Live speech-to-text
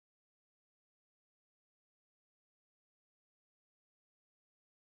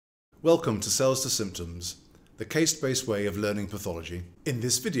Welcome to Cells to Symptoms, the case-based way of learning pathology. In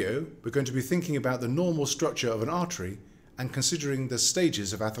this video, we're going to be thinking about the normal structure of an artery and considering the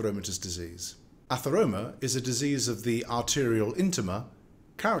stages of atheromatous disease. Atheroma is a disease of the arterial intima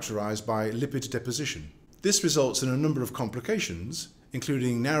characterized by lipid deposition. This results in a number of complications,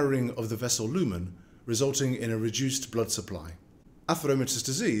 including narrowing of the vessel lumen, resulting in a reduced blood supply. Atheromatous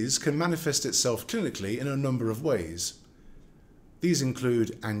disease can manifest itself clinically in a number of ways. These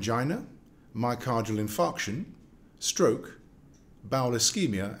include angina, myocardial infarction, stroke, bowel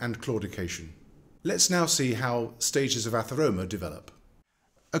ischemia and claudication. Let's now see how stages of atheroma develop.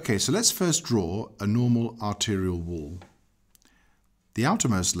 Okay, so let's first draw a normal arterial wall. The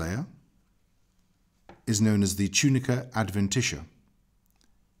outermost layer is known as the tunica adventitia.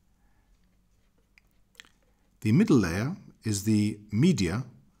 The middle layer is the media,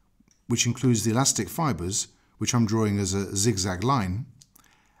 which includes the elastic fibers, which I'm drawing as a zigzag line.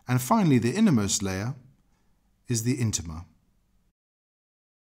 And finally, the innermost layer is the intima.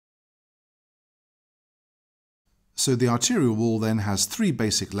 So the arterial wall then has three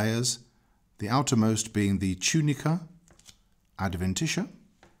basic layers, the outermost being the tunica adventitia,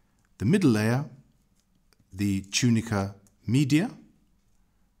 the middle layer, the tunica media,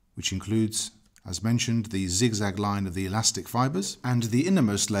 which includes, as mentioned, the zigzag line of the elastic fibers, and the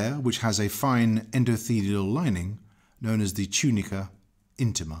innermost layer, which has a fine endothelial lining known as the tunica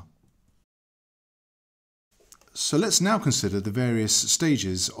intima. So let's now consider the various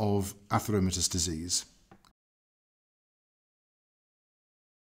stages of atheromatous disease.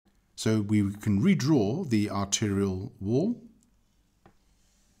 So we can redraw the arterial wall.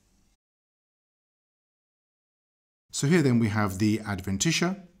 So here then we have the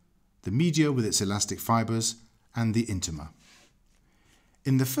adventitia, the media with its elastic fibers, and the intima.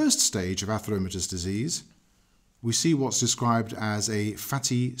 In the first stage of atheromatous disease, we see what's described as a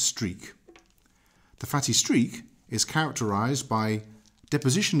fatty streak. The fatty streak is characterized by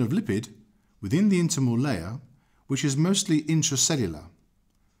deposition of lipid within the intimal layer, which is mostly intracellular.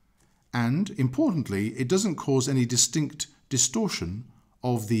 And, importantly, it doesn't cause any distinct distortion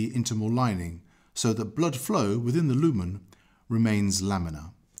of the intimal lining, so that blood flow within the lumen remains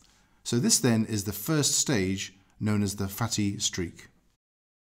laminar. So this then is the first stage, known as the fatty streak.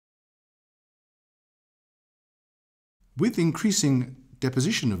 With increasing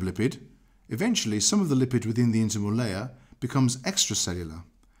deposition of lipid, eventually some of the lipid within the intimal layer becomes extracellular,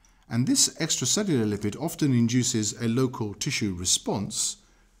 and this extracellular lipid often induces a local tissue response,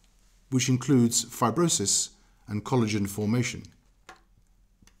 which includes fibrosis and collagen formation.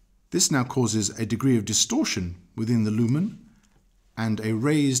 This now causes a degree of distortion within the lumen, and a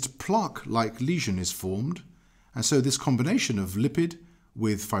raised plaque-like lesion is formed, and so this combination of lipid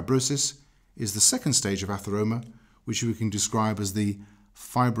with fibrosis is the second stage of atheroma, which we can describe as the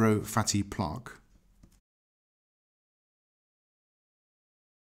fibrofatty plaque.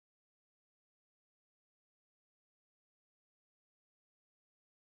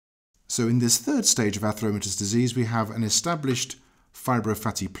 So in this third stage of atheromatous disease, we have an established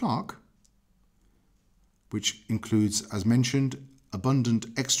fibrofatty plaque, which includes, as mentioned, abundant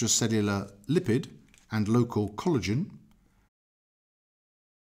extracellular lipid and local collagen.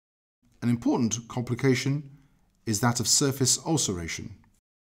 An important complication is that of surface ulceration.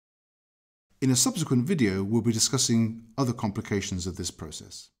 In a subsequent video, we'll be discussing other complications of this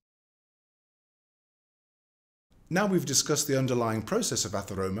process. Now we've discussed the underlying process of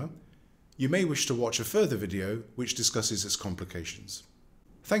atheroma, you may wish to watch a further video which discusses its complications.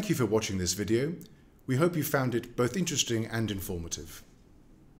 Thank you for watching this video. We hope you found it both interesting and informative.